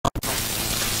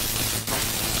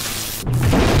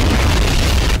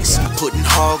Putting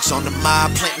hogs on the mob,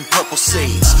 planting purple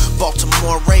seeds.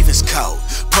 Baltimore Ravens coat,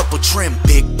 purple trim,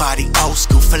 big body, old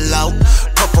school for low.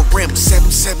 Purple rim,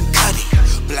 7-7 cutty,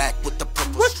 black with the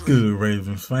purple. What's good,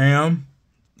 Ravens fam?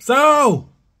 So,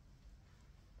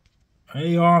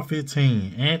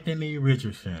 AR-15, Anthony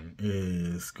Richardson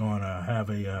is going to have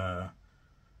a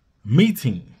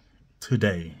meeting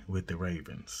today with the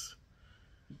Ravens.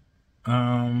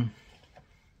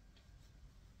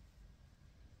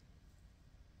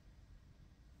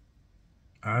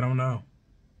 I don't know.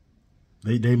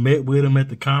 They met with him at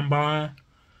the combine.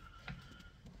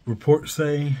 Reports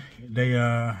say they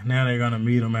now they're gonna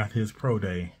meet him at his pro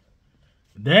day.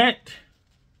 That,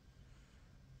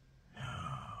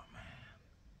 oh man,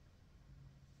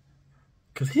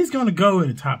 because he's gonna go in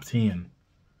the top 10,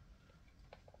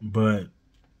 but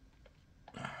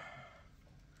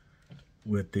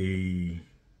with the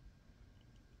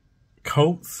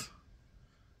Colts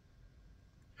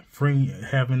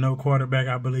having no quarterback,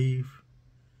 I believe.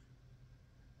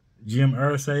 Jim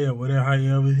Irsay, or whatever,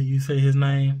 however you say his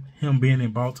name, him being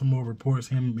in Baltimore, reports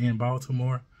him being in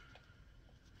Baltimore.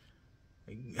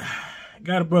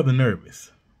 Got a brother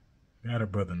nervous. That's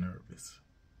all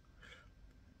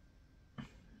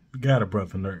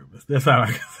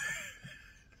I can say.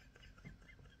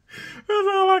 That's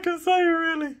all I can say,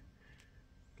 really.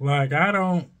 Like, I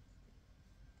know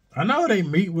they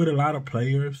meet with a lot of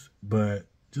players, but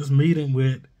just meeting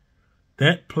with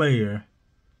that player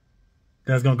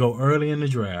that's going to go early in the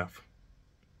draft,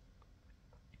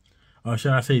 or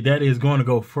should I say that is going to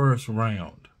go first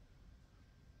round.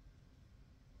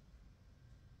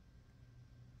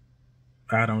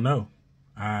 I don't know.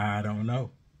 I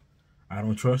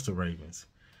don't trust the Ravens.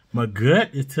 My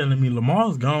gut is telling me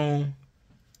Lamar's gone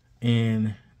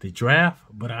in the draft,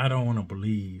 but I don't want to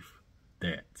believe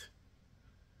that.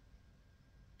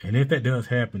 And if that does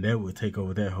happen, that would take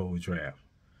over that whole draft.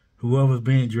 Whoever's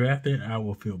being drafted, I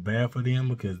will feel bad for them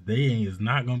because they is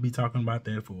not going to be talking about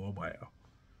that for a while.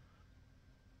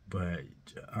 But,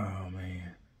 oh,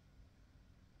 man.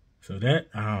 So that,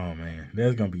 oh, man,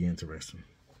 that's going to be interesting.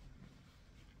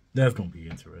 That's going to be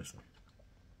interesting.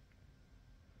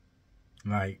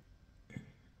 Like,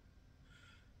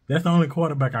 that's the only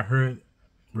quarterback I heard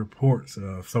reports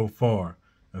of so far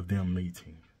of them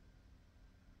meeting.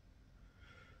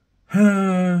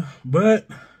 But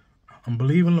I'm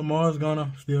believing Lamar's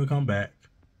gonna still come back.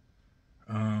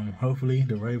 Hopefully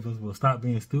the Ravens will stop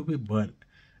being stupid, but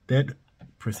that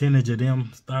percentage of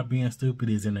them stop being stupid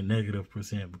is in the negative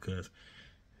percent because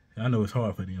I know it's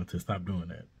hard for them to stop doing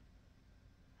that.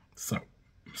 So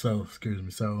excuse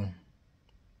me. So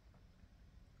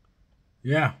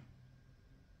yeah,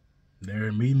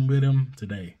 they're meeting with him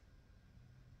today.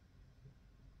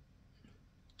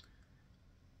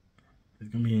 It's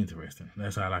gonna be interesting.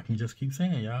 That's all I can just keep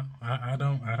saying, y'all. I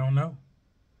don't know.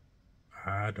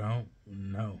 I don't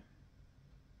know.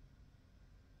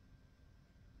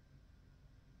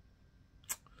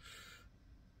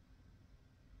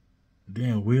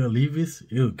 Then Will Levis,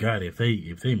 oh God, if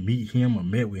they meet him or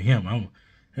met with him,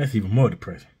 that's even more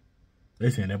depressing. They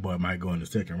saying that boy might go in the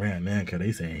second round now because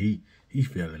they saying he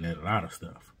failing at a lot of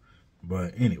stuff.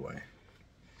 But anyway,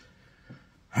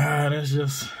 let's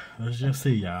just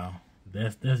see, y'all.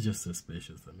 That's just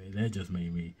suspicious to me. That just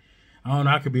made me, I don't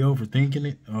know, I could be overthinking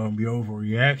it or be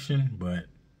overreaction, but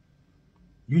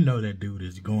you know that dude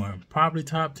is going probably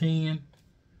top 10.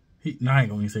 I ain't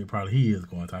going to say probably, he is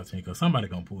going top 10 because somebody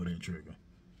going to pull that trigger.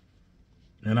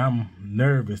 And I'm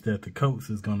nervous that the Colts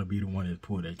is going to be the one that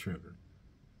pull that trigger.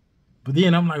 But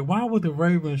then I'm like, why would the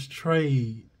Ravens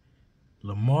trade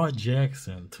Lamar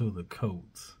Jackson to the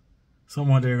Colts?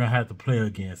 Someone they're going to have to play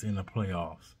against in the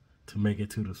playoffs to make it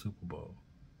to the Super Bowl.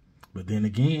 But then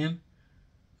again,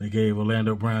 they gave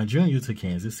Orlando Brown Jr. to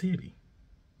Kansas City.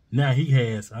 Now he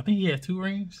has, I think he has 2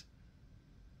 rings.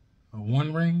 Or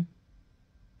 1 ring.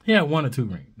 He had 1 or 2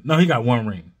 rings. No, he got 1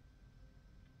 ring.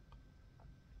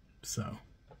 So,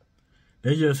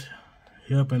 they just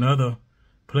helping other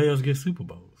players get Super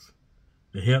Bowls.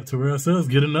 They helped Terrell Suggs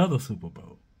get another Super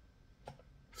Bowl.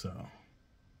 So,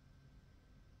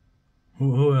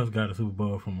 who else got a Super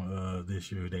Bowl from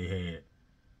this year they had?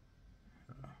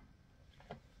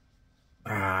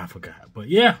 I forgot. But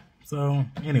yeah, so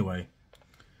anyway.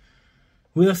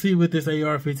 We'll see what this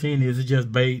AR-15 is. It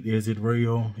just bait? Is it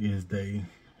real?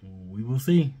 We will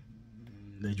see.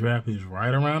 The draft is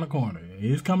right around the corner.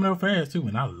 It's coming up fast too,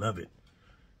 and I love it.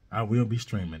 I will be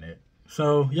streaming it.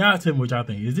 So y'all tell me what y'all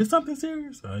think. Is this something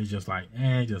serious? Or it's just like,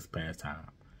 just past time?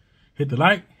 Hit the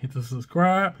like, hit the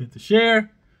subscribe, hit the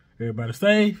share. Everybody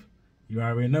safe. You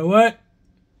already know what.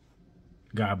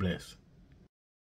 God bless.